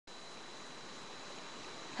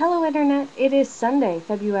Hello Internet, it is Sunday,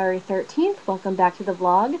 February 13th. Welcome back to the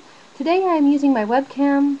vlog. Today I am using my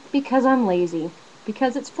webcam because I'm lazy.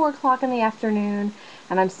 Because it's 4 o'clock in the afternoon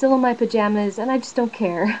and I'm still in my pajamas and I just don't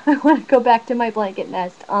care. I want to go back to my blanket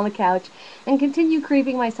nest on the couch and continue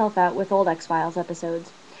creeping myself out with old X-Files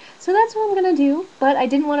episodes. So that's what I'm going to do, but I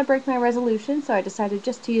didn't want to break my resolution, so I decided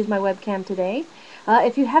just to use my webcam today.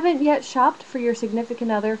 If you haven't yet shopped for your significant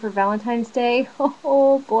other for Valentine's Day,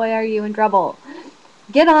 oh boy are you in trouble.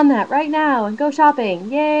 Get on that right now and go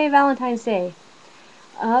shopping. Yay, Valentine's Day.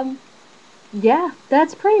 Um, yeah,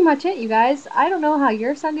 that's pretty much it, you guys. I don't know how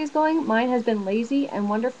your Sunday's going. Mine has been lazy and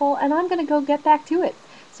wonderful, and I'm going to go get back to it.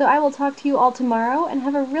 So I will talk to you all tomorrow, and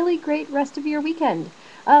have a really great rest of your weekend.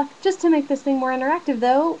 Just to make this thing more interactive,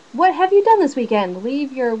 though, what have you done this weekend?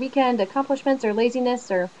 Leave your weekend accomplishments or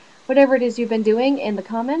laziness or whatever it is you've been doing in the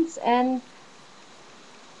comments, and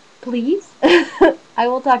please. I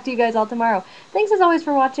will talk to you guys all tomorrow. Thanks as always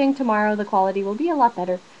for watching. Tomorrow the quality will be a lot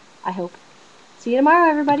better, I hope. See you tomorrow,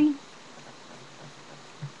 everybody.